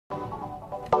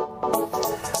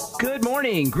Good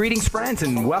morning, greetings friends,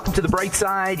 and welcome to The Bright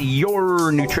Side,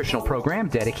 your nutritional program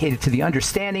dedicated to the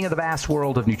understanding of the vast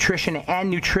world of nutrition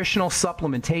and nutritional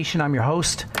supplementation. I'm your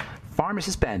host,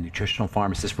 Pharmacist Ben, nutritional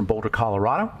pharmacist from Boulder,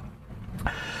 Colorado.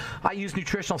 I use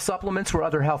nutritional supplements where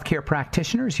other healthcare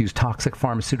practitioners use toxic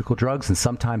pharmaceutical drugs and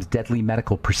sometimes deadly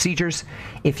medical procedures.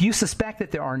 If you suspect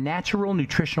that there are natural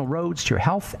nutritional roads to your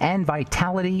health and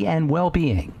vitality and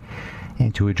well-being,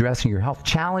 and to addressing your health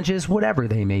challenges, whatever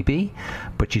they may be,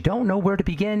 but you don't know where to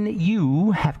begin,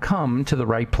 you have come to the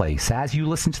right place. As you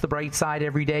listen to The Bright Side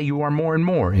every day, you are more and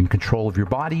more in control of your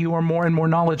body. You are more and more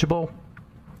knowledgeable.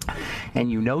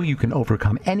 And you know you can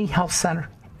overcome any health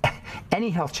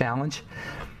challenge.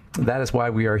 That is why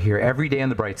we are here every day on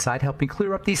The Bright Side, helping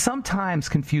clear up the sometimes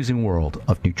confusing world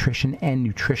of nutrition and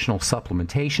nutritional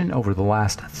supplementation. Over the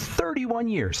last 31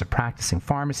 years of practicing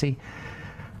pharmacy,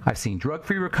 I've seen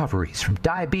drug-free recoveries from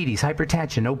diabetes,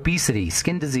 hypertension, obesity,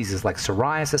 skin diseases like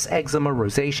psoriasis, eczema,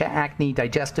 rosacea, acne,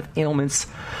 digestive ailments,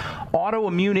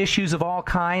 autoimmune issues of all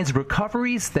kinds,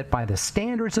 recoveries that by the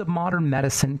standards of modern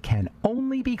medicine can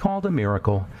only be called a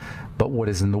miracle. But what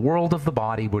is in the world of the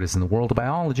body, what is in the world of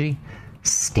biology,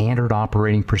 standard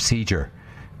operating procedure.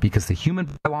 Because the human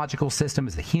biological system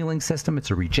is a healing system,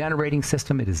 it's a regenerating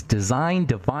system, it is designed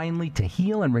divinely to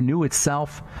heal and renew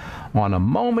itself on a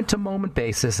moment-to-moment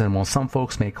basis. And while some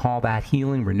folks may call that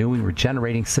healing, renewing,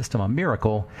 regenerating system a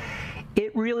miracle,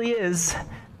 it really is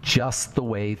just the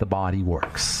way the body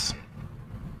works.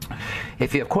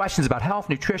 If you have questions about health,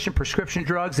 nutrition, prescription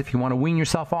drugs, if you want to wean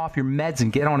yourself off your meds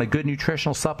and get on a good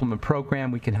nutritional supplement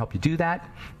program, we can help you do that.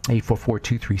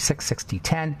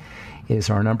 844-236-6010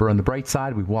 is our number on The Bright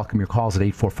Side. We welcome your calls at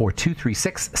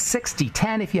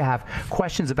 844-236-6010. If you have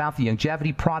questions about the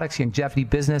longevity products, longevity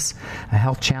business, a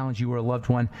health challenge you or a loved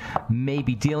one may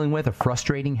be dealing with, a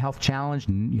frustrating health challenge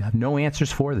you have no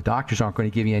answers for, the doctors aren't going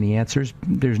to give you any answers.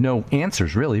 There's no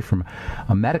answers really from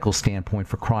a medical standpoint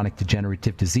for chronic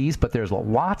degenerative disease, but there's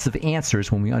lots of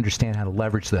answers when we understand how to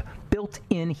leverage the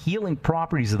built-in healing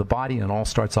properties of the body. And it all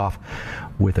starts off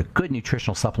with a good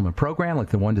nutritional supplement program like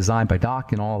the one designed by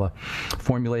Doc and all the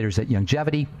formulators at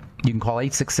Longevity. You can call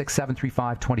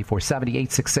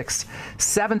 866-735-2470,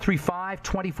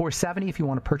 866-735-2470 if you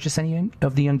want to purchase any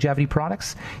of the Longevity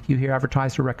products you hear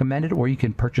advertised or recommended, or you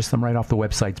can purchase them right off the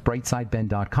websites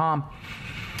brightsideben.com,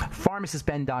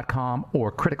 pharmacistben.com,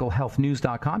 or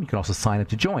criticalhealthnews.com. You can also sign up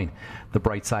to join the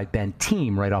Brightside Ben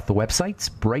team right off the websites,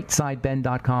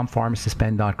 brightsideben.com,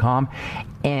 pharmacistben.com,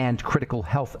 and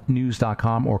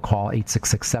criticalhealthnews.com, or call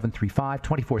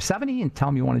 866-735-2470 and tell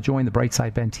them you want to join the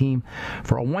Brightside Ben team.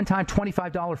 For a one-time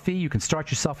 $25 fee, you can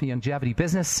start yourself a longevity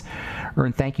business,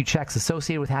 earn thank you checks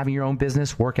associated with having your own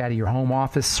business, work out of your home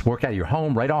office, work out of your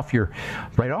home, right off your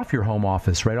home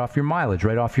office, right off your mileage,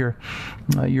 right off your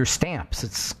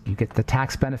stamps. You get the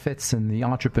tax benefits and the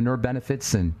entrepreneur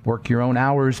benefits, and work your own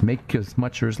hours, make as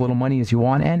much or as little money as you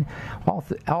want, and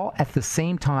all at the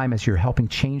same time as you're helping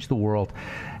change the world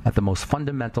at the most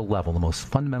fundamental level. The most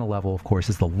fundamental level, of course,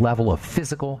 is the level of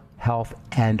physical health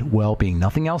and well-being.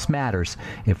 Nothing else matters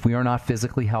if we are not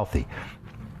physically healthy.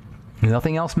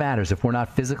 Nothing else matters if we're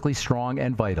not physically strong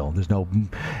and vital.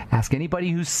 Ask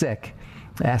anybody who's sick.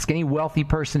 Ask any wealthy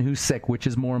person who's sick, which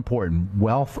is more important,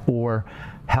 wealth or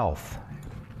health.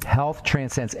 Health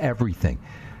transcends everything.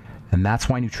 And that's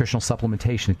why nutritional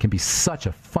supplementation can be such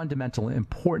a fundamental,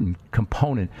 important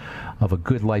component of a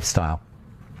good lifestyle.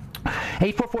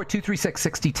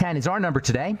 844-236-6010 is our number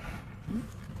today.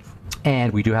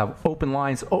 And we do have open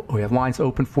lines. We have lines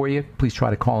open for you. Please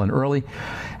try to call in early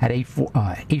at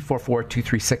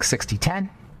 844-236-6010.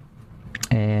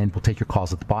 And we'll take your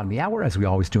calls at the bottom of the hour, as we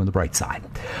always do on The Bright Side.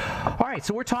 All right,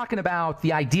 so we're talking about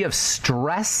the idea of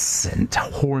stress and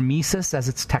hormesis, as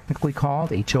it's technically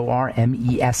called,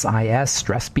 Hormesis,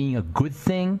 stress being a good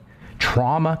thing,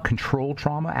 trauma, controlled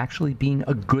trauma, actually being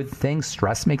a good thing.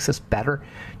 Stress makes us better.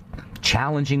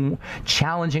 Challenging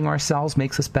ourselves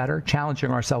makes us better. Challenging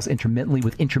ourselves intermittently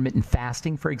with intermittent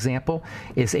fasting, for example,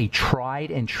 is a tried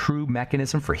and true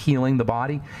mechanism for healing the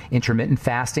body. Intermittent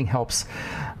fasting helps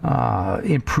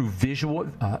improve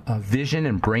vision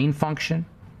and brain function.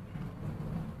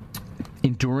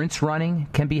 Endurance running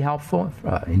can be helpful.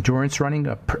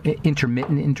 Intermittent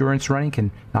endurance running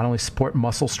can not only support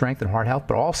muscle strength and heart health,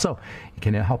 but also it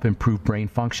can help improve brain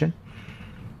function.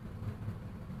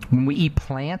 When we eat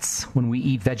plants, when we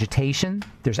eat vegetation,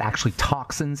 there's actually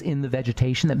toxins in the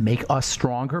vegetation that make us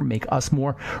stronger, make us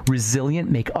more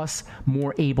resilient, make us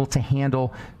more able to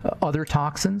handle other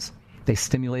toxins. They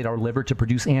stimulate our liver to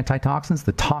produce antitoxins.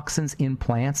 The toxins in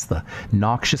plants, the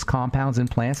noxious compounds in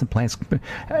plants, and plants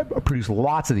produce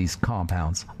lots of these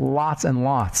compounds, lots and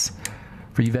lots.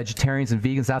 For you vegetarians and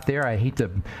vegans out there, I hate to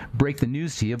break the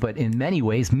news to you, but in many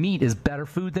ways, meat is better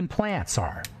food than plants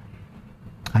are.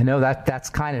 I know that's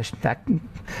kind of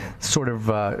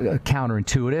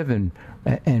counterintuitive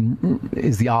and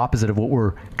is the opposite of what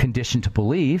we're conditioned to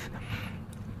believe.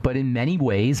 But in many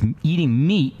ways, eating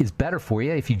meat is better for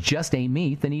you if you just ate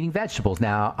meat than eating vegetables.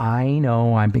 Now, I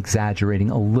know I'm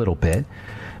exaggerating a little bit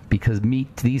because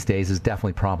meat these days is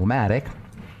definitely problematic.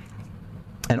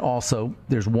 And also,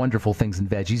 there's wonderful things in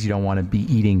veggies. You don't want to be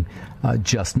eating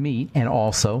just meat. And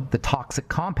also, the toxic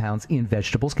compounds in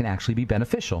vegetables can actually be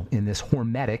beneficial in this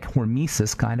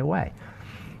hormesis kind of way.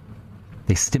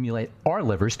 They stimulate our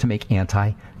livers to make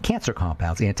anti-cancer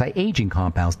compounds, anti-aging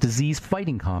compounds,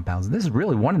 disease-fighting compounds. And this is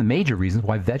really one of the major reasons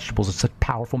why vegetables are such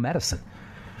powerful medicine.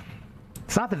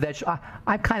 It's not the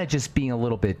I'm kind of just being a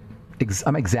little bit,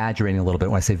 I'm exaggerating a little bit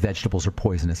when I say vegetables are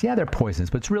poisonous. Yeah, they're poisonous,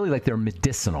 but it's really like they're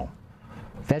medicinal.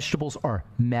 Vegetables are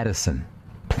medicine.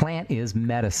 Plant is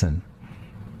medicine.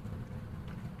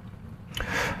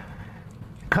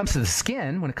 When it comes to the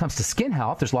skin, when it comes to skin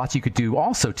health, there's lots you could do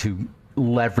also to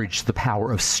leverage the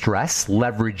power of stress,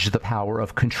 leverage the power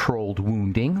of controlled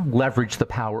wounding, leverage the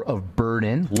power of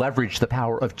burden, leverage the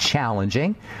power of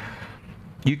challenging.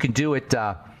 You can do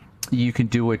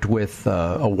it with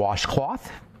a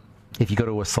washcloth. If you go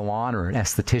to a salon or an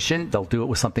esthetician, they'll do it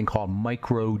with something called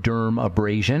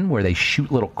microdermabrasion, where they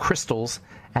shoot little crystals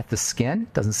at the skin.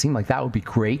 Doesn't seem like that would be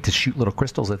great to shoot little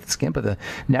crystals at the skin, but the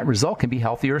net result can be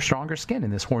healthier, stronger skin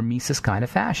in this hormesis kind of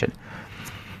fashion.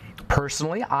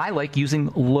 Personally, I like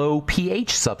using low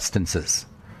pH substances,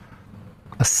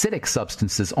 acidic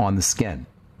substances on the skin.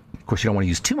 Of course, you don't want to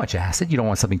use too much acid. You don't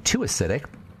want something too acidic.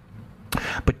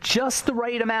 But just the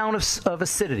right amount of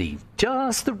acidity,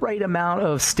 just the right amount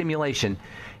of stimulation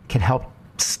can help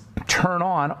turn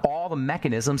on all the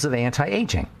mechanisms of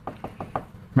anti-aging.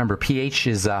 Remember, pH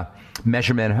is a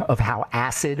measurement of how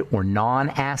acid or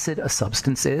non-acid a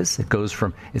substance is.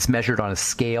 It's measured on a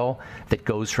scale that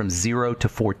goes from 0 to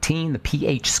 14. The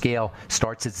pH scale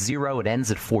starts at 0, it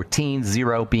ends at 14,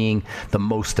 0 being the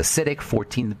most acidic,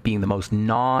 14 being the most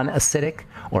non-acidic,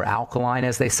 or alkaline,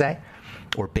 as they say.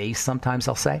 Or base, sometimes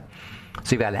they'll say.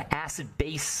 So you've got an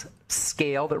acid-base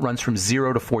scale that runs from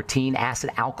 0 to 14,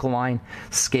 acid-alkaline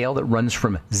scale that runs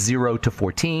from 0 to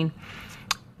 14.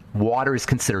 Water is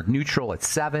considered neutral at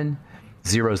 7.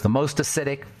 0 is the most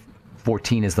acidic.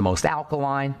 14 is the most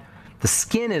alkaline. The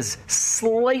skin is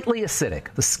slightly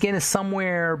acidic. The skin is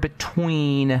somewhere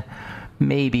between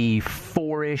maybe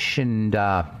 4-ish and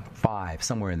 5,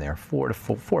 somewhere in there, 4 to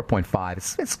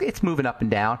 4.5. It's moving up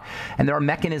and down, and there are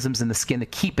mechanisms in the skin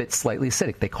that keep it slightly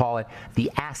acidic. They call it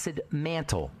the acid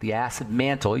mantle. The acid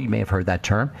mantle, you may have heard that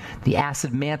term. The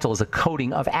acid mantle is a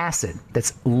coating of acid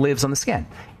that lives on the skin,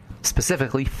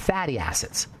 specifically fatty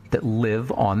acids that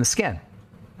live on the skin.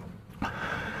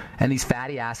 And these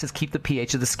fatty acids keep the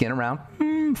pH of the skin around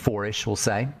 4-ish, we'll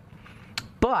say.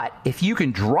 But if you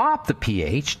can drop the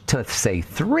pH to, say,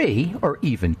 3 or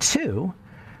even 2,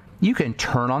 you can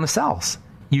turn on the cells.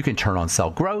 You can turn on cell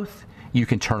growth. You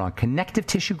can turn on connective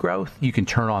tissue growth. You can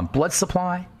turn on blood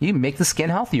supply. You can make the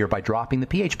skin healthier by dropping the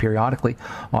pH periodically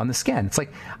on the skin. It's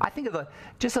like, I think of you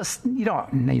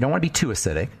don't want to be too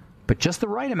acidic, but just the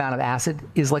right amount of acid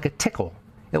is like a tickle.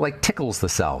 It like tickles the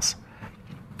cells.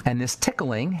 And this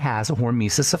tickling has a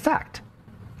hormesis effect.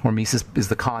 Hormesis is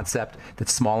the concept that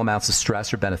small amounts of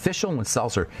stress are beneficial when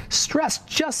cells are stressed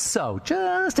just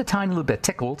a tiny little bit,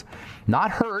 tickled, not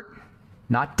hurt,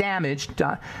 not damaged,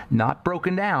 not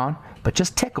broken down, but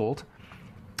just tickled.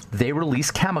 They release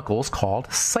chemicals called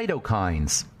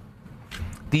cytokines.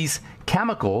 These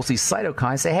chemicals, these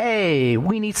cytokines, say, hey,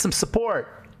 we need some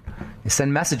support. They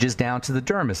send messages down to the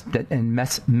dermis and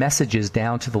messages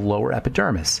down to the lower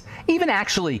epidermis. Even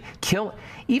actually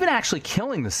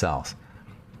killing the cells.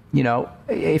 You know,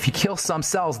 if you kill some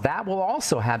cells, that will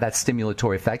also have that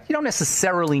stimulatory effect. You don't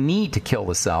necessarily need to kill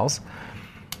the cells.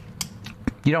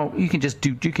 You can just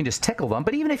tickle them.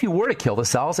 But even if you were to kill the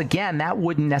cells, again, that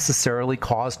wouldn't necessarily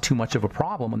cause too much of a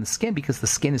problem on the skin because the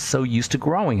skin is so used to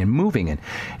growing and moving,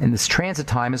 and this transit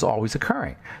time is always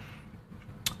occurring.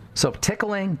 So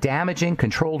tickling, damaging,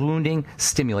 controlled wounding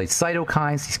stimulates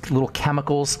cytokines, these little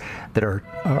chemicals that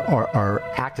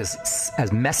act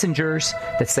as messengers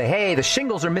that say, hey, the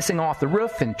shingles are missing off the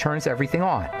roof, and turns everything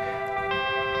on.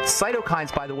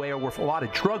 Cytokines, by the way, are where a lot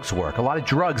of drugs work. A lot of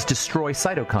drugs destroy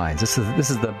cytokines. This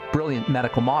is the brilliant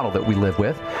medical model that we live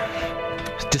with.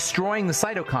 Destroying the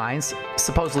cytokines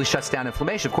supposedly shuts down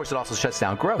inflammation. Of course, it also shuts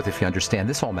down growth if you understand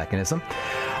this whole mechanism.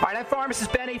 All right, I'm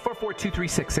pharmacist Ben.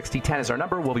 844-236-6010 is our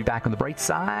number. We'll be back on the bright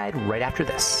side right after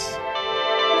this.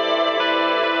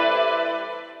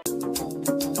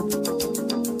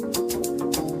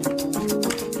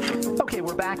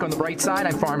 back on the bright side.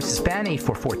 I'm Pharmacist Ben.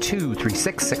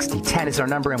 844-236-6010 is our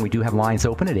number, and we do have lines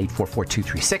open at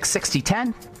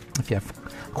 844-236-6010. If you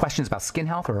have questions about skin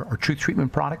health or Truth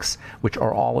Treatment products, which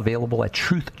are all available at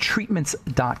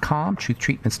truthtreatments.com,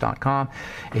 truthtreatments.com.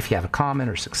 If you have a comment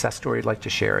or success story you'd like to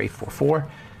share,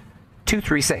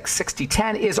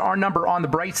 844-236-6010 is our number on the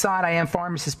bright side. I am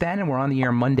Pharmacist Ben, and we're on the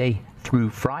air Monday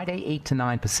through Friday, 8 to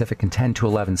 9 Pacific and 10 to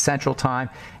 11 Central Time,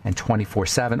 and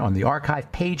 24/7 on the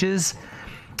archive pages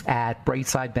at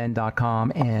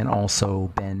brightsideben.com and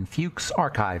also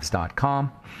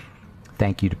benfuchsarchives.com.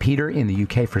 Thank you to Peter in the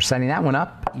UK for setting that one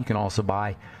up. You can also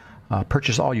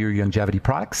purchase all your longevity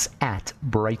products at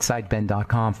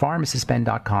brightsideben.com,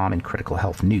 pharmacistben.com, and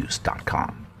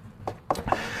criticalhealthnews.com.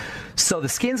 So the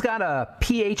skin's got a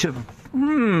pH of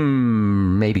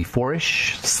maybe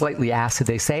 4-ish, slightly acid,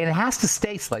 they say, and it has to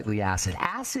stay slightly acid.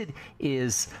 Acid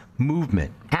is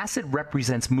movement. Acid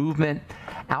represents movement,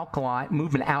 alkaline,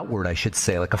 movement outward, I should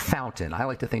say, like a fountain. I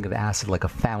like to think of acid like a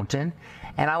fountain,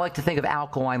 and I like to think of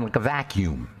alkaline like a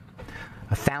vacuum.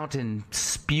 A fountain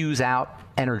spews out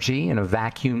energy, and a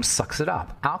vacuum sucks it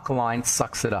up. Alkaline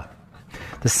sucks it up.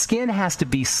 The skin has to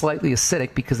be slightly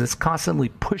acidic because it's constantly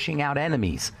pushing out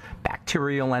enemies,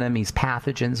 bacterial enemies,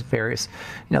 pathogens, various,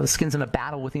 the skin's in a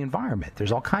battle with the environment.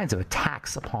 There's all kinds of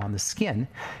attacks upon the skin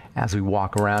as we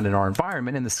walk around in our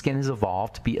environment, and the skin has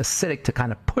evolved to be acidic to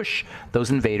kind of push those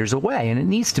invaders away, and it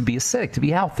needs to be acidic to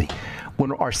be healthy.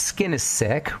 When our skin is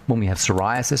sick, when we have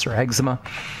psoriasis or eczema,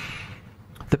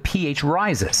 the pH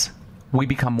rises. We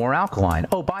become more alkaline.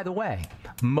 Oh, by the way,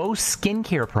 most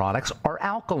skincare products are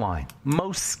alkaline.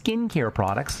 Most skincare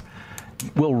products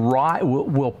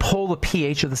will pull the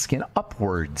pH of the skin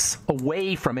upwards,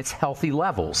 away from its healthy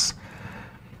levels.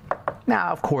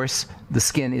 Now, of course, the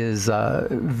skin is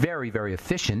very, very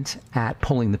efficient at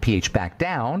pulling the pH back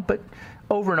down, but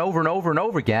over and over and over and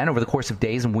over again, over the course of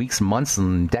days and weeks, months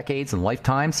and decades and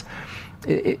lifetimes,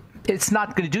 it's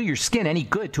not going to do your skin any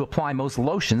good to apply most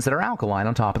lotions that are alkaline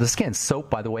on top of the skin. Soap,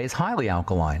 by the way, is highly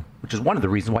alkaline, which is one of the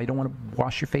reasons why you don't want to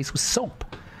wash your face with soap.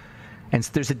 And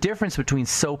there's a difference between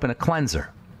soap and a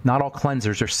cleanser. Not all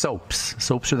cleansers are soaps.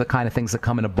 Soaps are the kind of things that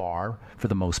come in a bar for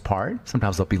the most part.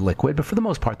 Sometimes they'll be liquid, but for the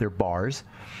most part, they're bars.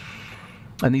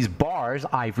 And these bars,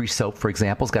 Ivory soap, for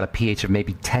example, has got a pH of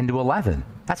maybe 10 to 11.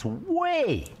 That's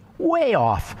way, way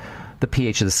off the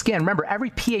pH of the skin. Remember,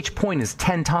 every pH point is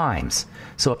 10 times.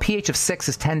 So a pH of 6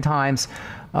 is 10 times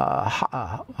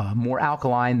more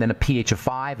alkaline than a pH of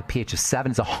 5. A pH of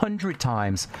 7 is 100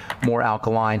 times more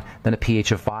alkaline than a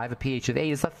pH of 5. A pH of 8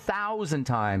 is 1,000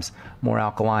 times more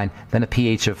alkaline than a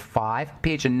pH of 5. A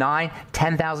pH of 9,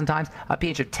 10,000 times. A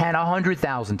pH of 10,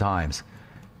 100,000 times.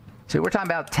 So we're talking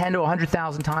about 10 to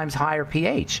 100,000 times higher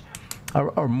pH,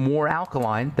 or more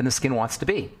alkaline than the skin wants to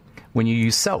be when you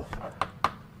use soap.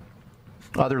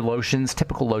 Other lotions,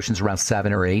 typical lotions, around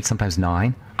 7 or 8, sometimes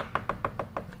 9.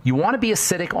 You want to be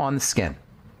acidic on the skin.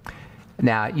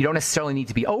 Now, you don't necessarily need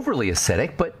to be overly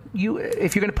acidic, but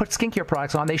if you're going to put skincare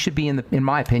products on, they should be, in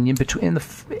my opinion, between the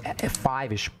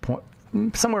 5-ish point,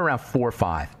 somewhere around 4 or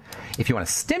 5. If you want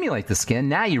to stimulate the skin,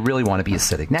 now you really want to be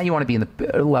acidic. Now you want to be in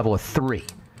the level of 3.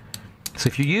 So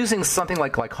if you're using something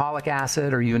like glycolic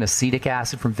acid or even acetic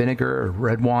acid from vinegar or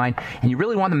red wine, and you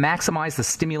really want to maximize the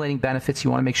stimulating benefits, you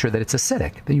want to make sure that it's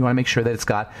acidic. Then you want to make sure that it's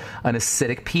got an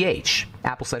acidic pH.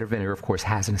 Apple cider vinegar, of course,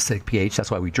 has an acidic pH.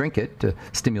 That's why we drink it, to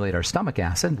stimulate our stomach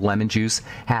acid. Lemon juice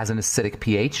has an acidic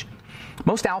pH.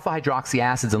 Most alpha hydroxy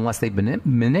acids, unless they've been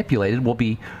manipulated, will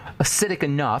be acidic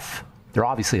enough. They're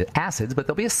obviously acids, but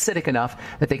they'll be acidic enough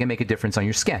that they can make a difference on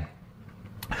your skin,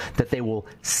 that they will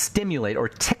stimulate or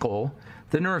tickle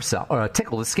the nerve cell, or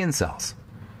tickle the skin cells,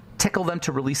 tickle them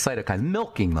to release cytokines,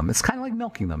 milking them. It's kind of like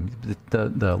milking them.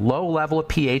 The low level of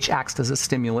pH acts as a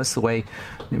stimulus, the way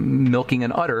milking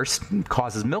an udder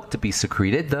causes milk to be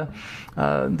secreted.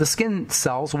 The skin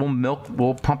cells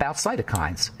will pump out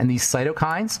cytokines, and these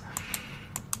cytokines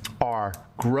are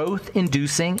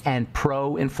growth-inducing and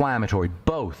pro-inflammatory.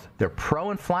 Both. They're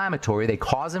pro-inflammatory. They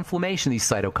cause inflammation, these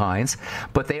cytokines,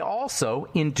 but they also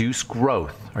induce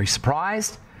growth. Are you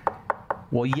surprised?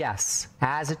 Well, yes.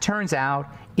 As it turns out,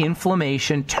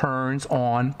 inflammation turns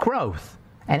on growth,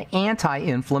 and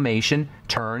anti-inflammation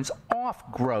turns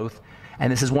off growth. And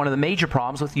this is one of the major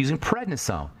problems with using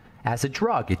prednisone as a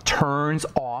drug. It turns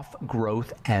off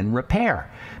growth and repair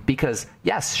because,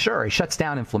 yes, sure, it shuts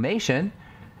down inflammation.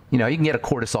 You can get a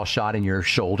cortisol shot in your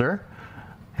shoulder,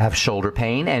 have shoulder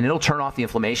pain, and it'll turn off the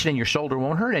inflammation and your shoulder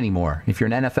won't hurt anymore. If you're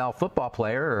an NFL football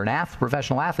player or an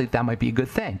professional athlete, that might be a good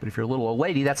thing. But if you're a little old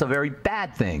lady, that's a very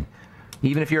bad thing.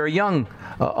 Even if you're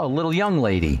a little young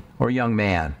lady or young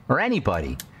man or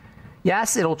anybody,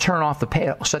 Yes, it'll turn off the pain,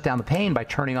 it'll shut down the pain by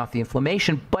turning off the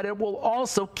inflammation, but it will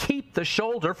also keep the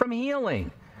shoulder from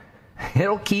healing.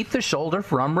 It'll keep the shoulder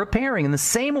from repairing in the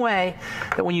same way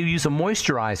that when you use a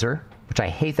moisturizer, which I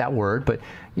hate that word, but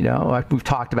you know, we've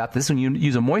talked about this. When you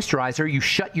use a moisturizer, you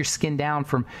shut your skin down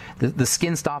from the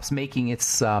skin stops making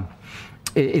its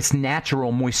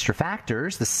natural moisture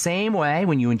factors. The same way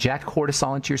when you inject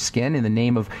cortisol into your skin in the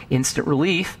name of instant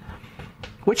relief,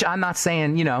 which I'm not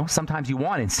saying, you know, sometimes you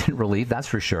want instant relief, that's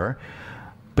for sure.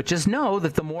 But just know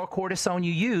that the more cortisone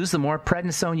you use, the more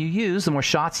prednisone you use, the more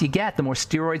shots you get, the more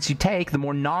steroids you take, the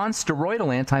more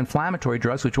non-steroidal anti-inflammatory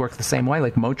drugs, which work the same way,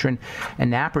 like Motrin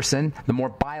and Naprosyn, the more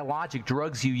biologic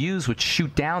drugs you use, which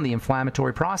shoot down the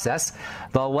inflammatory process,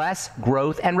 the less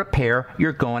growth and repair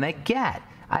you're going to get.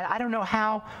 I don't know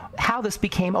how this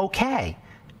became okay.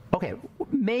 Okay,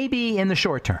 maybe in the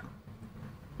short term.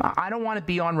 I don't want to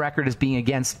be on record as being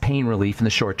against pain relief in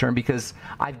the short term because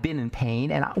I've been in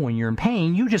pain, and when you're in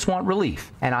pain, you just want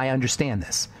relief, and I understand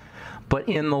this. But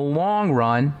in the long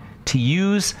run, to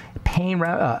use pain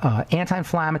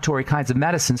anti-inflammatory kinds of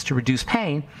medicines to reduce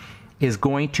pain is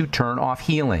going to turn off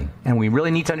healing, and we really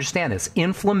need to understand this.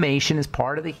 Inflammation is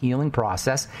part of the healing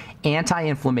process.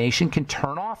 Anti-inflammation can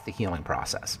turn off the healing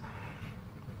process.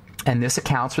 And this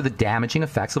accounts for the damaging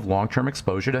effects of long-term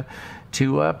exposure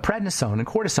to prednisone and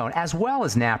cortisone, as well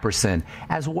as Naprosyn,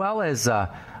 as well as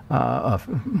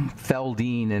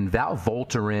Feldine and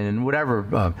Voltaren and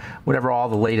whatever all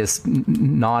the latest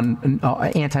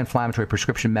anti-inflammatory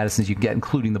prescription medicines you can get,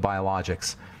 including the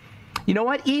biologics. You know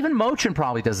what? Even Motrin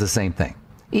probably does the same thing.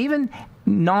 Even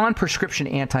non-prescription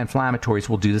anti-inflammatories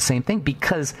will do the same thing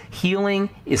because healing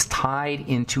is tied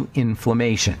into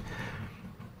inflammation.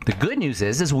 The good news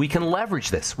is we can leverage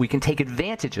this. We can take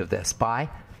advantage of this by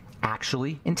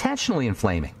actually intentionally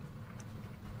inflaming,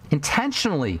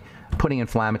 intentionally putting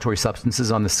inflammatory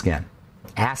substances on the skin.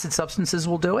 Acid substances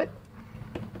will do it.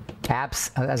 As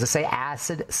I say,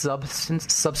 acid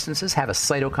substances have a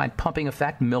cytokine pumping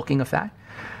effect, milking effect.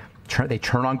 They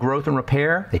turn on growth and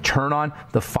repair. They turn on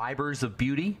the fibers of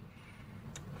beauty.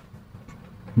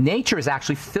 Nature is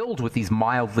actually filled with these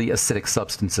mildly acidic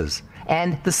substances,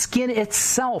 and the skin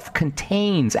itself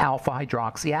contains alpha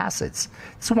hydroxy acids.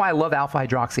 That's why I love alpha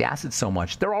hydroxy acids so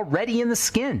much. They're already in the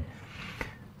skin.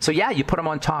 So yeah, you put them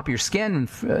on top of your skin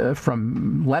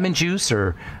from lemon juice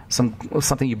or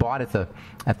something you bought at the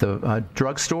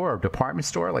drugstore or department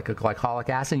store, like a glycolic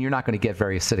acid. You're not going to get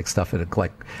very acidic stuff at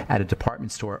a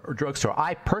department store or drugstore.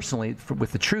 I personally,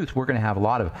 with the truth, we're going to have a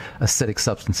lot of acidic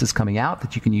substances coming out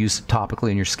that you can use topically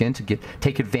in your skin to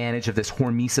take advantage of this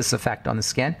hormesis effect on the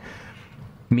skin.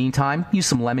 Meantime, use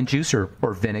some lemon juice or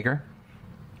vinegar.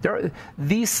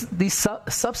 These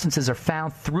substances are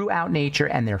found throughout nature,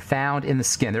 and they're found in the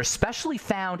skin. They're especially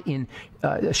found in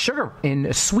sugar,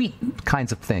 in sweet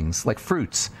kinds of things like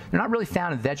fruits. They're not really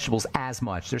found in vegetables as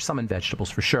much. There's some in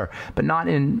vegetables for sure, but not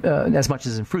in as much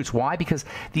as in fruits. Why? Because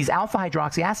these alpha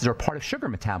hydroxy acids are part of sugar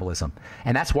metabolism,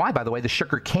 and that's why, by the way, the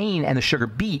sugar cane and the sugar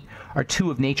beet are two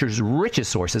of nature's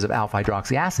richest sources of alpha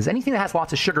hydroxy acids. Anything that has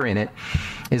lots of sugar in it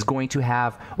is going to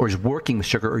have, or is working with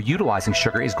sugar or utilizing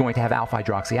sugar, is going to have alpha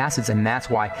hydroxy acids, and that's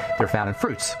why they're found in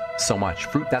fruits so much.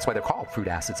 That's why they're called fruit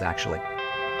acids, actually.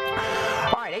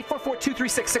 All right,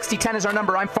 844-236-6010 is our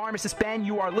number. I'm Pharmacist Ben.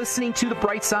 You are listening to The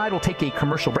Bright Side. We'll take a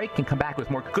commercial break and come back with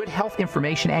more good health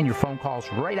information and your phone calls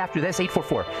right after this.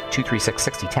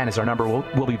 844-236-6010 is our number.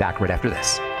 We'll be back right after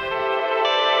this.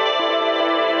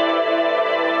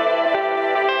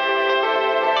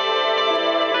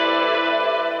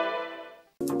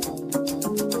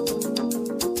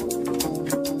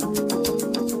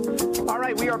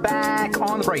 We are back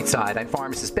on The Bright Side. I'm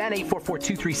Pharmacist Ben.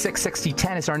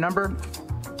 844-236-6010 is our number.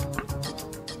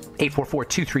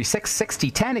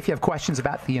 844-236-6010 if you have questions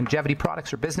about the longevity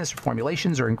products or business or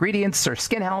formulations or ingredients or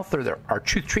skin health or our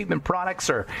truth treatment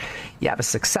products, or you have a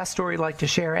success story you'd like to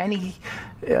share,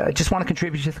 just want to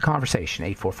contribute to the conversation.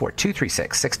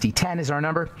 844-236-6010 is our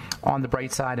number on The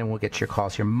Bright Side, and we'll get your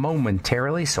calls here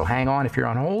momentarily, so hang on if you're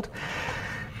on hold.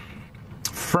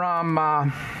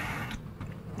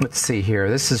 Let's see here.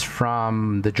 This is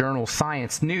from the journal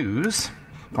Science News,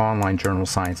 online journal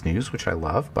Science News, which I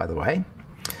love, by the way.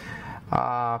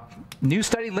 New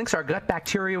study links our gut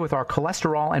bacteria with our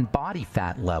cholesterol and body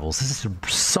fat levels. This is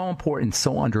so important,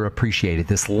 so underappreciated.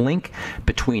 This link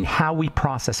between how we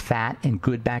process fat and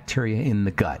good bacteria in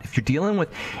the gut. If you're dealing with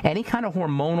any kind of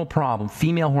hormonal problem,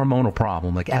 female hormonal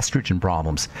problem, like estrogen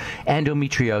problems,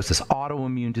 endometriosis,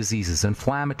 autoimmune diseases,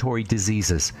 inflammatory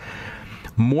diseases,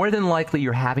 more than likely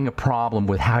you're having a problem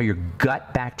with how your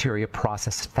gut bacteria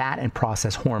process fat and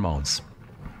process hormones.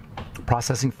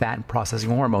 Processing fat and processing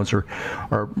hormones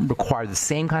require the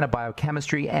same kind of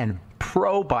biochemistry, and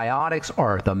probiotics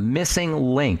are the missing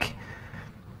link.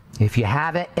 If you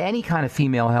have any kind of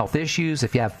female health issues,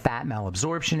 if you have fat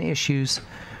malabsorption issues,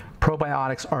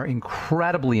 probiotics are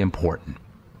incredibly important.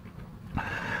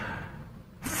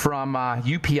 From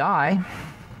UPI,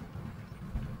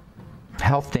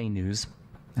 Health Day News,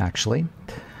 actually,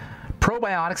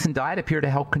 probiotics in diet appear to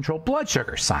help control blood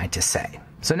sugar, scientists say.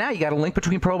 So now you got a link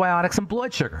between probiotics and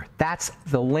blood sugar. That's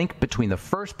the link between the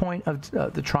first point of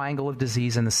the triangle of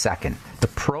disease and the second. The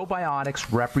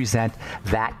probiotics represent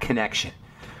that connection.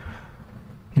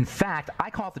 In fact, I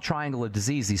call it the triangle of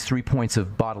disease, these 3 points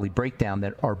of bodily breakdown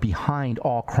that are behind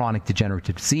all chronic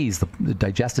degenerative disease, the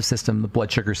digestive system, the blood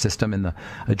sugar system, and the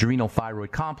adrenal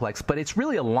thyroid complex. But it's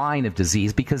really a line of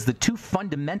disease because the two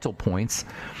fundamental points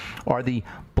are the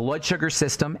blood sugar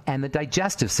system and the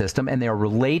digestive system, and they are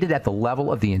related at the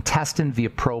level of the intestine via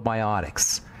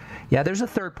probiotics. Yeah, there's a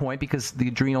third point because the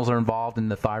adrenals are involved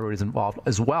and the thyroid is involved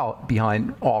as well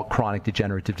behind all chronic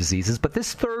degenerative diseases. But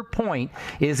this third point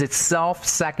is itself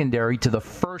secondary to the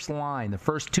first line, the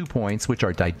first 2 points, which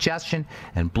are digestion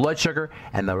and blood sugar.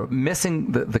 And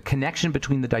the connection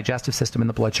between the digestive system and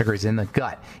the blood sugar is in the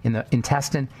gut, in the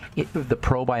intestine, the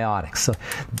probiotics. So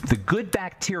the good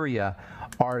bacteria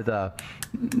are they're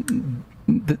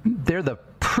the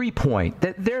pre-point.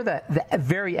 They're the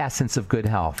very essence of good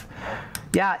health.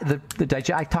 Yeah,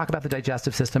 I talk about the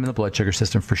digestive system and the blood sugar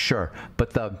system for sure, but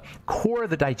the core of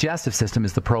the digestive system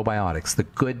is the probiotics, the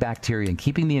good bacteria, and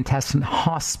keeping the intestine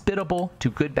hospitable to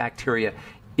good bacteria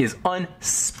is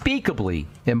unspeakably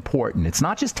important. It's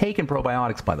not just taking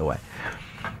probiotics, by the way.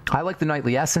 I like the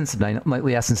Nightly Essence. The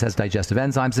Nightly Essence has digestive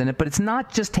enzymes in it, but it's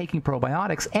not just taking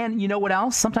probiotics. And you know what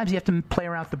else? Sometimes you have to play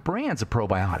around with the brands of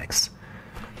probiotics.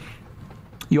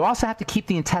 You also have to keep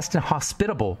the intestine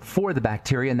hospitable for the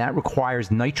bacteria, and that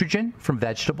requires nitrogen from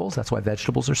vegetables. That's why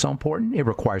vegetables are so important. It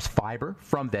requires fiber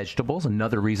from vegetables,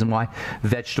 another reason why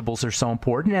vegetables are so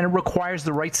important. And it requires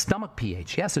the right stomach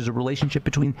pH. Yes, there's a relationship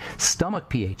between stomach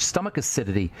pH, stomach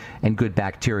acidity, and good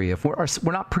bacteria. If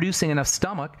we're not producing enough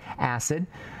stomach acid,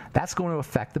 that's going to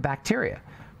affect the bacteria.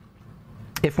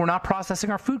 If we're not processing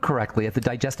our food correctly at the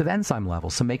digestive enzyme level,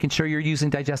 so making sure you're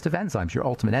using digestive enzymes, your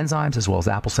ultimate enzymes, as well as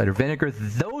apple cider vinegar,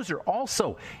 those are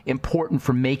also important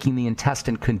for making the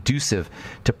intestine conducive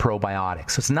to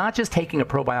probiotics. So it's not just taking a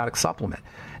probiotic supplement.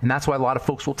 And that's why a lot of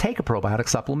folks will take a probiotic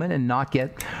supplement and not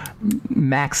get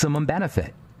maximum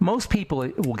benefit. Most people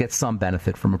will get some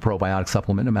benefit from a probiotic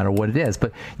supplement, no matter what it is,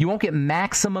 but you won't get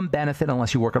maximum benefit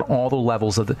unless you work on all the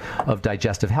levels of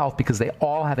digestive health, because they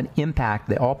all have an impact.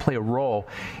 They all play a role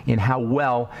in how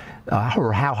well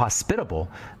or how hospitable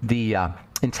the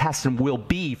intestine will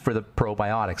be for the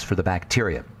probiotics, for the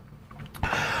bacteria. All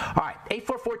right,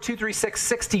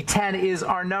 844-236-6010 is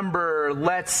our number.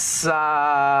 Let's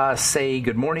say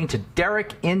good morning to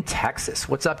Derek in Texas.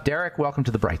 What's up, Derek? Welcome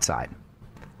to the Bright Side.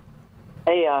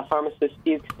 Hey, Pharmacist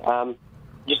Fuchs.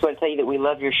 Just want to tell you that we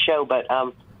love your show, but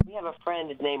we have a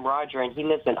friend named Roger, and he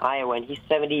lives in Iowa, and he's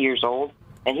 70 years old,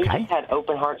 and he just had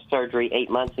open heart surgery 8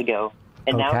 months ago,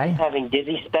 and now he's having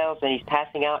dizzy spells, and he's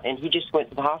passing out, and he just went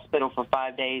to the hospital for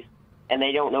 5 days, and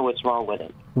they don't know what's wrong with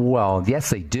him. Well, yes,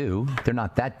 they do. They're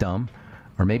not that dumb.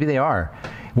 Or maybe they are.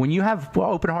 When you have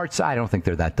open heart surgery, I don't think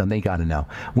they're that dumb. They got to know.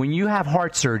 When you have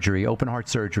heart surgery, open heart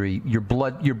surgery, your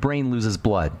brain loses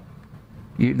blood.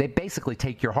 They basically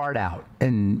take your heart out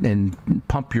and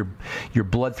pump your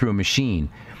blood through a machine.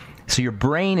 So your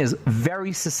brain is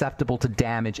very susceptible to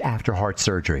damage after heart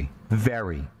surgery.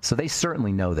 Very. So they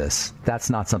certainly know this. That's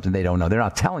not something they don't know. They're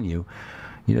not telling you.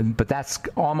 But that's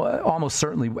almost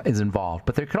certainly is involved.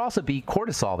 But there could also be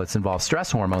cortisol that's involved,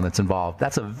 stress hormone that's involved.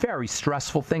 That's a very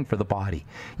stressful thing for the body.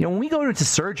 When we go into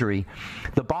surgery,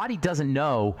 the body doesn't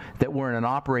know that we're in an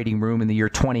operating room in the year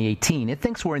 2018. It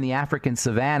thinks we're in the African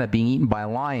savannah being eaten by a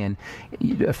lion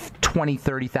 20,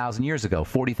 30,000 years ago,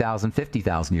 40,000,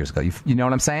 50,000 years ago. You know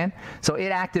what I'm saying? So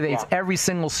it activates every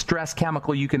single stress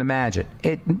chemical you can imagine.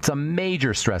 It's a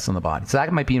major stress on the body. So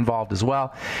that might be involved as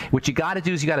well. What you got to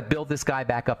do is you got to build this guy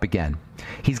back up again.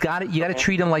 You got to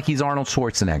treat him like he's Arnold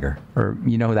Schwarzenegger, or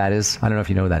you know who that is. I don't know if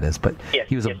you know who that is, but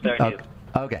he was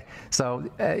okay.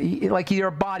 So like you're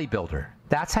a bodybuilder.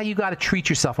 That's how you got to treat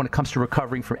yourself when it comes to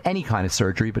recovering from any kind of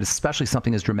surgery, but especially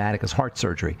something as dramatic as heart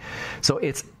surgery. So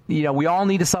it's, we all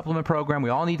need a supplement program. We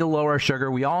all need to lower our sugar.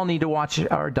 We all need to watch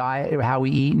our diet, how we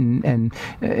eat,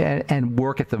 and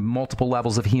work at the multiple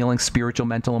levels of healing, spiritual,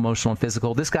 mental, emotional, and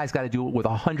physical. This guy's got to do it with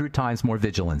 100 times more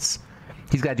vigilance.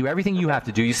 He's got to do everything you have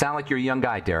to do. You sound like you're a young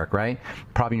guy, Derek, right?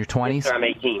 Probably in your 20s? Yes, sir, I'm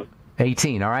 18.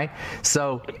 18, all right?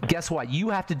 So guess what? You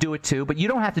have to do it too, but you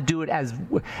don't have to do it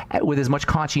with as much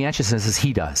conscientiousness as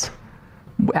he does.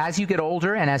 As you get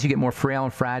older and as you get more frail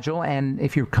and fragile, and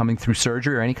if you're coming through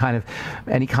surgery or any kind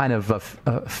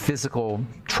of physical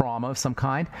trauma of some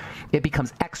kind, it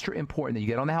becomes extra important that you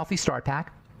get on the Healthy Start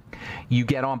Pack, you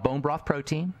get on bone broth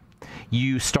protein,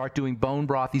 you start doing bone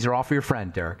broth. These are all for your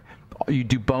friend, Derek. You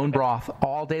do bone broth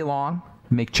all day long.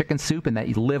 Make chicken soup, and that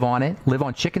you live on it. Live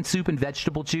on chicken soup and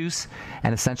vegetable juice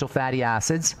and essential fatty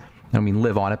acids. I don't mean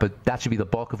live on it, but that should be the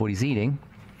bulk of what he's eating.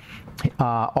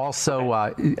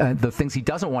 The things he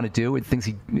doesn't want to do,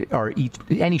 eat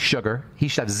any sugar. He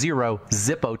should have zero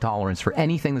Zippo tolerance for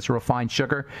anything that's refined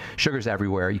sugar. Sugar's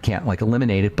everywhere. You can't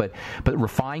eliminate it, but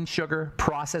refined sugar,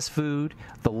 processed food,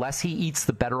 the less he eats,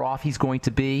 the better off he's going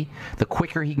to be. The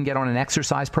quicker he can get on an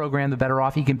exercise program, the better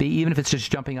off he can be, even if it's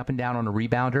just jumping up and down on a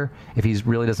rebounder if he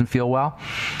really doesn't feel well.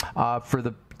 For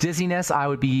the dizziness, I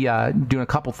would be doing a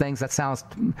couple things. That sounds.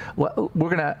 I'm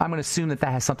gonna assume that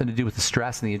has something to do with the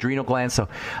stress and the adrenal glands. So,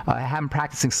 have him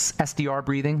practicing SDR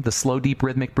breathing, the slow, deep,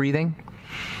 rhythmic breathing.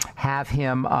 Have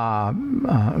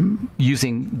him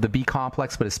using the B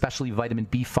complex, but especially vitamin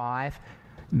B5.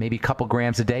 Maybe a couple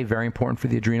grams a day, very important for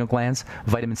the adrenal glands.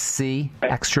 Vitamin C,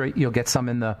 extra. You'll get some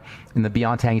in the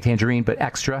Beyond Tangy Tangerine, but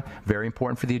extra, very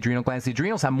important for the adrenal glands. The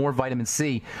adrenals have more vitamin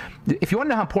C. If you want to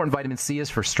know how important vitamin C is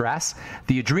for stress,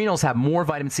 the adrenals have more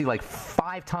vitamin C, like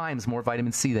 5 times more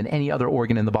vitamin C than any other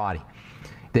organ in the body.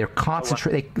 They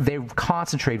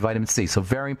concentrate vitamin C, so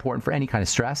very important for any kind of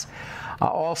stress.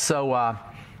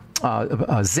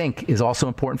 Zinc is also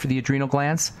important for the adrenal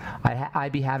glands.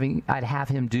 I'd have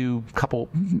him do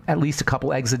at least a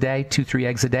couple eggs a day, 2-3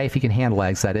 eggs a day, if he can handle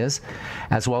eggs, that is,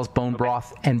 as well as bone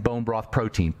broth and bone broth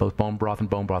protein, both bone broth and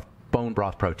bone broth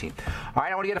protein. All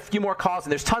right, I want to get a few more calls,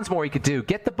 and there's tons more you could do.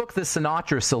 Get the book, The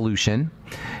Sinatra Solution.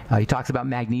 He talks about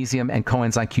magnesium and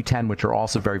coenzyme Q10, which are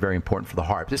also very, very important for the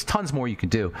heart. There's tons more you can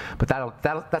do, but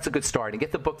that's a good start. And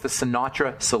get the book, The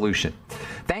Sinatra Solution.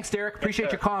 Thanks, Derek. Appreciate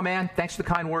your call, man. Thanks for the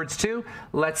kind words, too.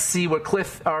 Let's go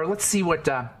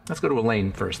to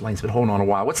Elaine first. Elaine's been holding on a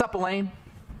while. What's up, Elaine?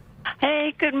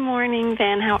 Hey, good morning,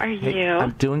 Ben. How are you? Hey,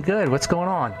 I'm doing good. What's going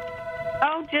on?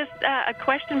 Oh, just a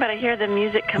question, but I hear the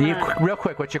music coming on. Real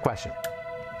quick, what's your question?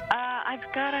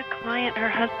 I've got a client. Her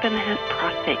husband has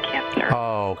prostate cancer.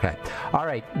 Oh, okay. All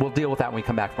right. We'll deal with that when we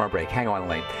come back from our break. Hang on,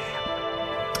 Elaine.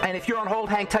 And if you're on hold,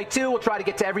 hang tight, too. We'll try to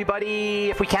get to everybody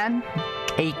if we can.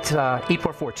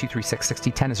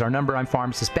 844-236-6010 is our number. I'm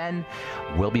Pharmacist Ben.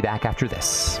 We'll be back after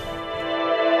this.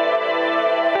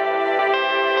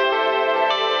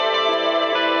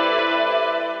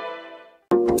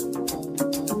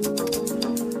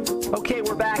 Okay,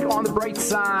 we're back on the bright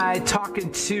side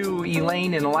talking to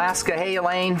Elaine in Alaska. Hey,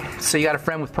 Elaine. So you got a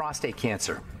friend with prostate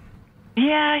cancer.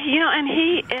 Yeah, and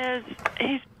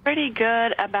he's pretty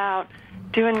good about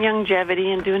doing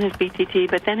longevity and doing his BTT,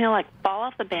 but then he'll fall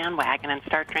off the bandwagon and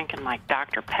start drinking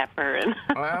Dr. Pepper. And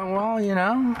well,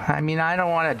 I don't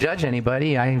want to judge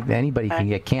anybody. Anybody can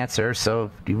get cancer,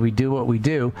 so we do what we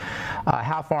do.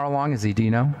 How far along is he? Do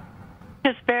you know?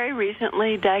 Just very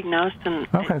recently diagnosed, and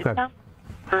okay, good.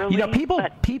 Early,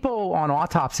 people on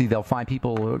autopsy, they'll find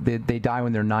people, they die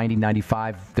when they're 90,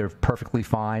 95, they're perfectly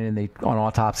fine, and on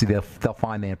autopsy they'll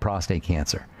find they had prostate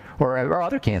cancer. Or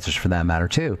other cancers for that matter,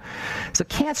 too. So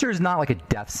cancer is not like a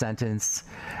death sentence.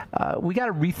 We got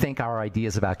to rethink our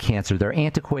ideas about cancer. They're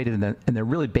antiquated, and they're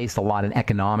really based a lot in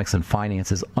economics and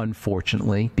finances,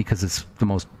 unfortunately, because it's the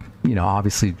most,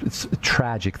 obviously it's a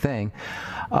tragic thing.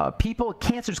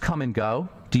 Cancers come and go.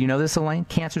 Do you know this, Elaine?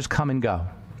 Cancers come and go.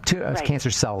 Right.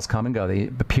 Cancer cells come and go. They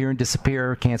appear and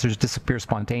disappear. Cancers disappear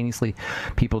spontaneously.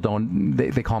 People don't.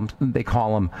 They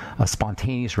call them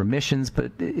spontaneous remissions,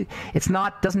 but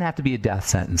doesn't have to be a death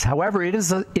sentence. However, it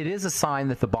is a sign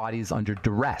that the body is under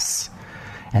duress.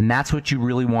 And that's what you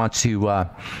really want to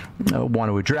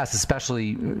address,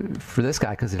 especially for this guy,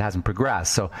 because it hasn't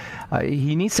progressed. So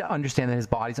he needs to understand that his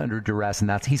body's under duress,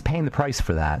 and he's paying the price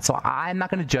for that. So I'm not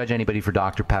going to judge anybody for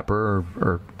Dr. Pepper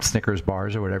or Snickers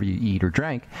bars or whatever you eat or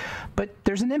drink, but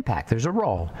there's an impact. There's a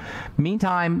role.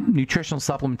 Meantime, nutritional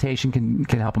supplementation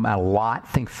can help him out a lot.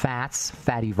 Think fats,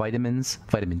 fatty vitamins,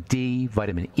 vitamin D,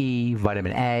 vitamin E,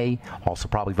 vitamin A, also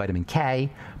probably vitamin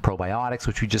K, probiotics,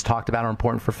 which we just talked about, are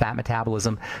important for fat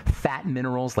metabolism. Fat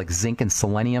minerals like zinc and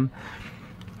selenium.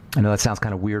 I know that sounds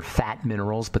kind of weird, fat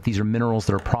minerals, but these are minerals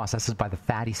that are processed by the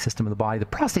fatty system of the body. The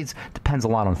prostate depends a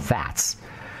lot on fats.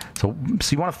 So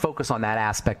you want to focus on that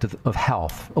aspect of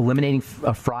health, eliminating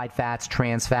fried fats,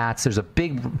 trans fats. There's a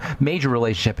big, major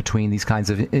relationship between these kinds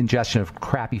of ingestion of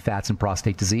crappy fats and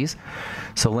prostate disease.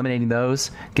 So eliminating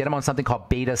those. Get them on something called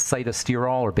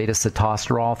beta-cytosterol or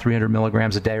beta-sitosterol, 300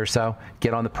 milligrams a day or so.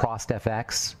 Get on the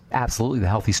ProstFX. Absolutely, the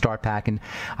Healthy Start Pack, and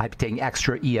I'd be taking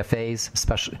extra EFAs.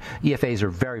 Especially EFAs are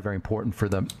very, very important for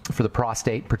the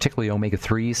prostate, particularly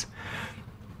omega-3s.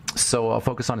 So I'll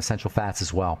focus on essential fats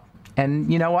as well.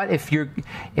 And you know what? If he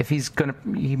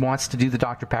wants to do the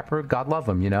Dr. Pepper, God love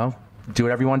him. Do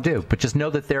whatever you want to do. But just know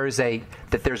that there's a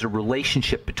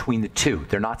relationship between the two.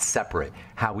 They're not separate.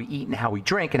 How we eat and how we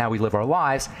drink and how we live our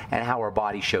lives and how our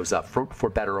body shows up for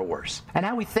better or worse. And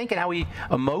how we think and how we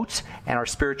emote and our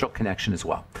spiritual connection as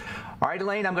well. All right,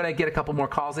 Elaine, I'm going to get a couple more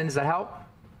calls in. Does that help?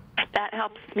 That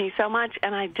helps me so much.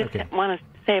 And I just want to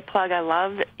say a plug. I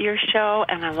love your show,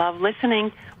 and I love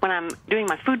listening when I'm doing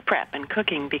my food prep and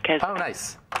cooking because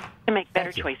nice. To make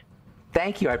better choices.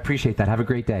 Thank you. I appreciate that. Have a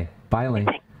great day. Bye, Elaine.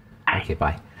 Thanks. Bye. Okay,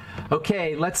 bye.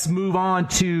 Okay, let's move on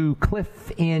to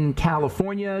Cliff in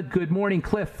California. Good morning,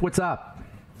 Cliff. What's up?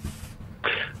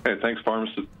 Hey, thanks,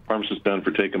 Pharmacist Ben,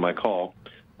 for taking my call.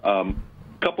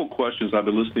 Couple questions. I've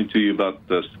been listening to you about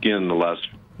the skin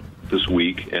this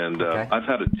week, and I've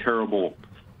had a terrible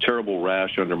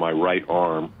rash under my right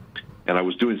arm, and I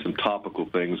was doing some topical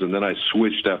things, and then I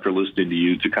switched after listening to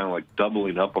you to kind of like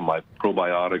doubling up on my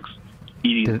probiotics,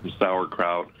 eating some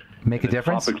sauerkraut. Make a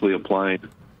difference? Topically applying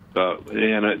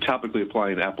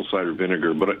apple cider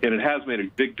vinegar, and it has made a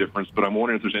big difference. But I'm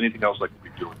wondering if there's anything else I can be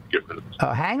doing to get rid of this.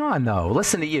 Hang on, though.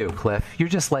 Listen to you, Cliff. You're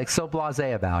just like so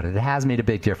blasé about it. It has made a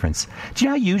big difference. Do you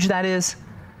know how huge that is?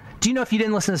 Do you know if you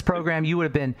didn't listen to this program, you would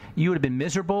have been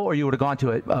miserable, or you would have gone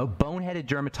to a boneheaded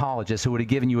dermatologist who would have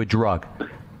given you a drug?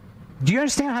 Do you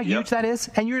understand how huge that is?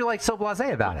 And you're like so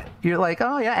blasé about it. You're like,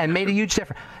 oh yeah, and made a huge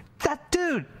difference.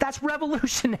 That's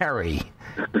revolutionary.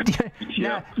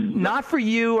 Now, not for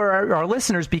you or our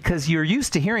listeners because you're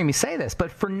used to hearing me say this,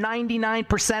 but for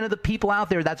 99% of the people out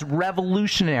there, that's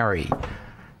revolutionary.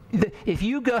 If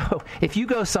you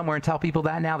go somewhere and tell people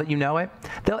that now that you know it,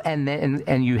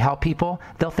 and you help people,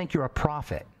 they'll think you're a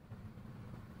prophet.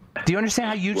 Do you understand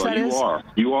how huge that is?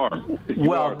 You are.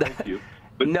 Thank you.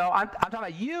 But no, I'm talking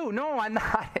about you. No, I'm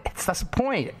not. That's the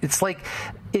point. It's like,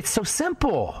 it's so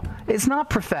simple. It's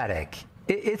not prophetic.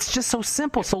 It's just so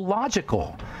simple, so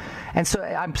logical. And so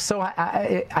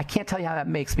I can't tell you how that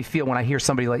makes me feel when I hear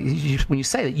somebody when you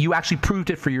say that you actually proved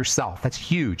it for yourself. That's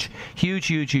huge. Huge,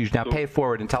 huge, huge. Now pay it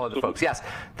forward and tell other folks. Yes,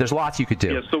 there's lots you could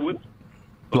do. Yeah,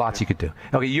 Lots you could do.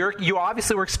 Okay, you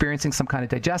obviously were experiencing some kind of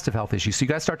digestive health issue, so you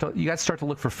guys start to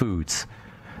look for foods.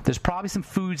 There's probably some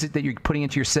foods that you're putting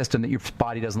into your system that your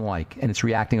body doesn't like, and it's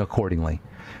reacting accordingly.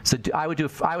 So I would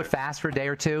fast for a day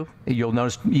or two. You'll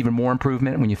notice even more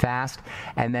improvement when you fast,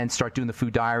 and then start doing the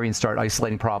food diary and start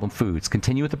isolating problem foods.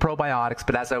 Continue with the probiotics,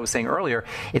 but as I was saying earlier,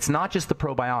 it's not just the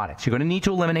probiotics. You're going to need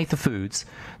to eliminate the foods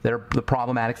that are the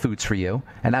problematic foods for you.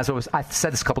 And as I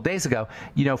said this a couple days ago,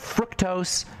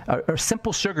 fructose or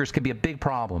simple sugars can be a big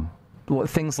problem.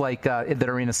 Things like that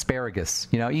are in asparagus,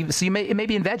 so it may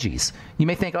be in veggies. You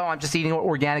may think, I'm just eating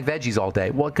organic veggies all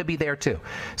day. Well, it could be there too.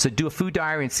 So do a food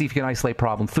diary and see if you can isolate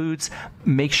problem foods.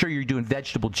 Make sure you're doing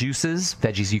vegetable juices.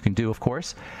 Veggies you can do, of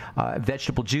course.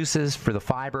 Vegetable juices for the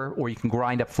fiber, or you can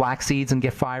grind up flax seeds and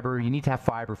get fiber. You need to have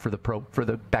fiber for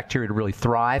the bacteria to really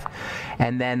thrive.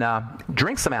 And then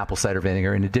drink some apple cider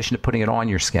vinegar in addition to putting it on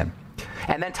your skin.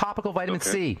 And then topical vitamin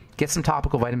C. Get some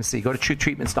topical vitamin C. Go to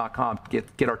TrueTreatments.com.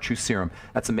 Get our True Serum.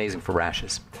 That's amazing for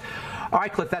rashes. All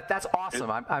right, Cliff, that's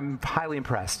awesome. I'm highly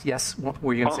impressed. Yes,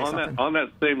 were you going to say something? On that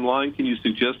same line, can you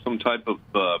suggest some type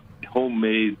of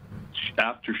homemade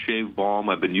aftershave balm?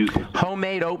 I've been using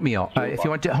homemade oatmeal. If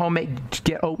you want to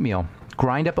get oatmeal.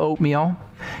 Grind up oatmeal,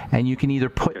 and you can either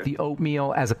put the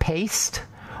oatmeal as a paste,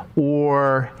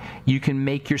 or you can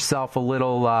make yourself a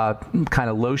little kind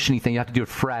of lotiony thing. You have to do it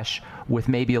fresh with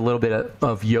maybe a little bit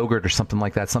of yogurt or something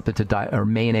like that, something or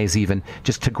mayonnaise even,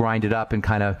 just to grind it up and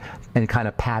kind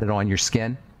of pat it on your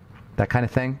skin, that kind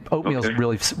of thing. Oatmeal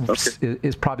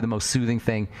is probably the most soothing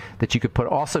thing that you could put.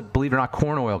 Also, believe it or not,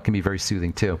 corn oil can be very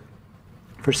soothing too,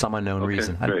 for some unknown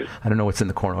reason. I don't know what's in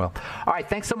the corn oil. All right,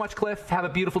 thanks so much, Cliff. Have a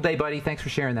beautiful day, buddy. Thanks for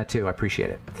sharing that too. I appreciate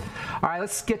it. All right,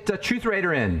 let's get Truth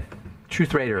Raider in.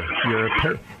 Truth Raider,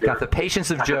 got the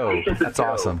patience of Job. That's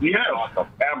awesome. Yeah,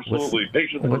 absolutely.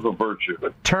 Patience is a virtue.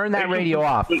 Turn that radio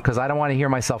off, because I don't want to hear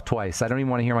myself twice. I don't even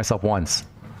want to hear myself once.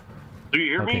 Do you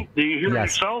hear me? Do you hear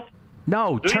yourself?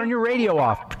 No, turn your radio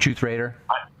off, Truth Raider.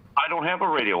 I don't have a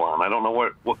radio on. I don't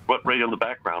know what radio in the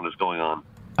background is going on.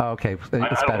 Oh, okay, it's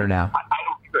better now. I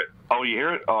don't hear it. Oh, you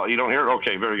hear it? Oh, you don't hear it?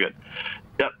 Okay, very good.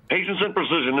 Yep. Patience and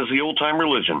precision is the old-time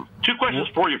religion. 2 questions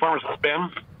for you, Pharmacist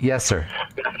Ben. Yes, sir.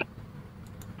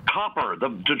 Copper,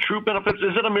 the true benefits,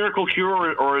 is it a miracle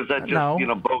cure or is that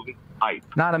just, bogus hype?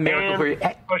 Not a miracle cure.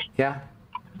 Yeah.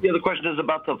 The other question is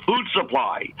about the food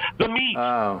supply, the meat.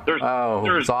 It's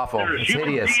awful. There's It's human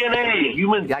hideous. DNA,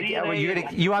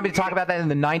 DNA. You want me to talk about that in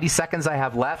the 90 seconds I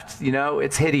have left?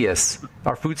 It's hideous.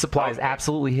 Our food supply is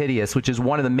absolutely hideous, which is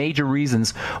one of the major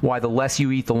reasons why the less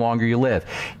you eat, the longer you live.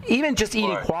 Even just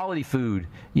eating quality food,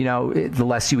 the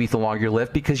less you eat, the longer you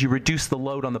live, because you reduce the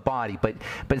load on the body. But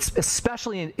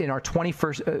especially in our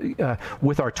 21st,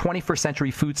 with our 21st century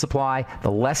food supply,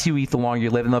 the less you eat, the longer you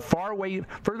live. And the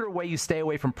further away you stay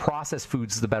away from processed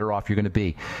foods, the better off you're going to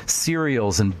be.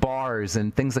 Cereals and bars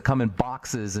and things that come in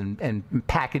boxes and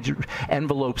package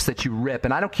envelopes that you rip.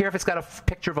 And I don't care if it's got a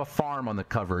picture of a farm on the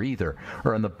cover either,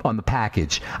 or on the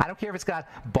package. I don't care if it's got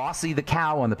Bossy the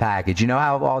cow on the package. You know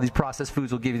how all these processed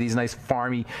foods will give you these nice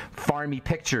farmy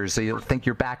pictures, so you'll think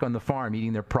you're back on the farm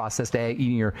eating their processed egg,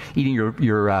 eating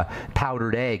your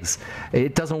powdered eggs.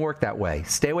 It doesn't work that way.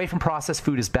 Stay away from processed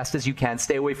food as best as you can.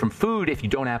 Stay away from food if you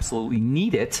don't absolutely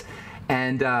need it.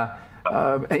 And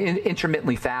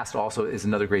intermittently fast also is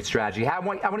another great strategy. I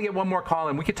want to get one more call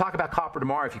in. We could talk about copper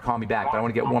tomorrow if you call me back, but I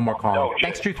want to get one more call in.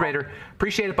 Thanks, Truth Raider.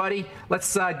 Appreciate it, buddy.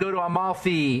 Let's go to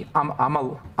Amalfi.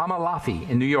 Amalafi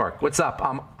in New York. What's up?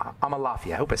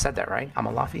 Amalafi. I hope I said that right.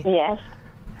 Amalafi. Yes.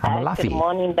 Amalafi. Good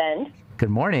morning, Ben. Good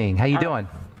morning. How you doing?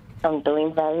 I'm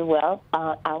doing very well.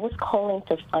 I was calling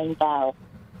to find out,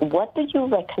 what do you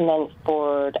recommend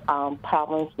for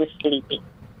problems with sleeping?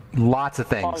 Lots of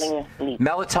things. Falling asleep.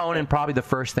 Melatonin, probably the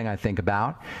first thing I think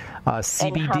about.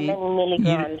 CBD. And how many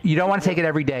milligrams? You don't want to take it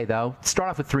every day, though. Start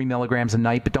off with 3 milligrams a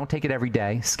night, but don't take it every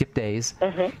day. Skip days.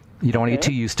 Mm-hmm. You don't want to get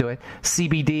too used to it.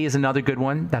 CBD is another good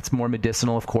one. That's more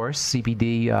medicinal, of course.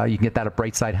 CBD, you can get that at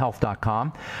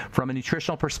brightsidehealth.com. From a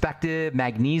nutritional perspective,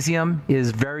 magnesium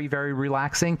is very, very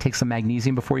relaxing. Take some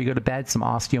magnesium before you go to bed, some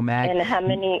osteomag. And how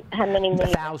many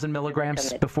 1,000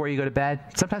 milligrams before you go to bed.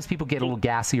 Sometimes people get a little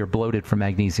gassy or bloated from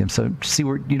magnesium, so see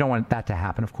where you don't want that to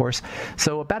happen, of course.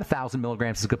 So about 1,000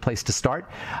 milligrams is a good place to start.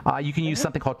 You can use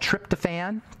something called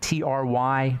tryptophan,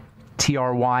 tryptophan,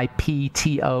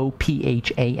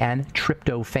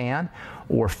 tryptophan,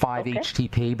 or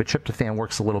 5-HTP, but tryptophan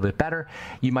works a little bit better.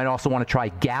 You might also want to try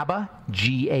GABA,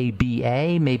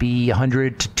 G-A-B-A, maybe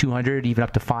 100 to 200, even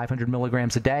up to 500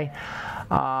 milligrams a day.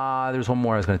 There's one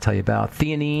more I was going to tell you about.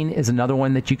 Theanine is another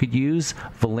one that you could use.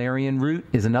 Valerian root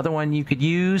is another one you could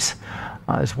use.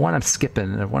 There's one I'm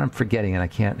skipping, one I'm forgetting, and I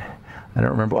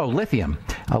don't remember. Oh, lithium.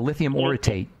 Lithium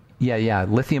orotate. Yeah,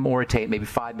 lithium orotate, maybe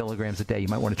 5 milligrams a day. You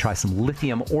might want to try some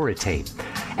lithium orotate.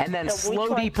 And then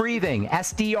slow, deep breathing,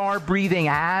 SDR breathing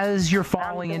as you're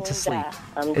falling into sleep.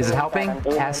 Is it helping?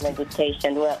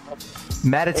 Meditation.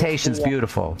 Meditation's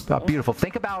beautiful. Beautiful.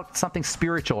 Think about something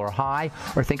spiritual or high,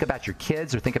 or think about your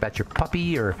kids, or think about your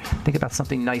puppy, or think about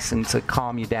something nice and to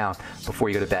calm you down before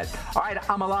you go to bed. All right,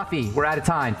 Amalafi, we're out of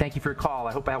time. Thank you for your call.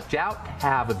 I hope I helped you out.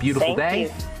 Have a beautiful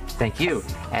day. Thank you.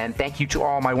 And thank you to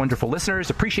all my wonderful listeners.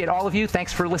 Appreciate all of you.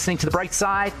 Thanks for listening to The Bright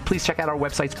Side. Please check out our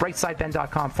websites,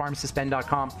 brightsideben.com,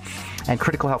 pharmacistben.com, and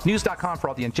criticalhealthnews.com for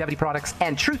all the longevity products,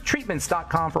 and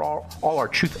truthtreatments.com for all our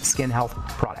Truth Skin Health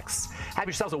products. Have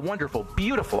yourselves a wonderful,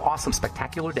 beautiful, awesome,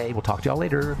 spectacular day. We'll talk to y'all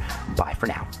later. Bye for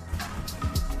now.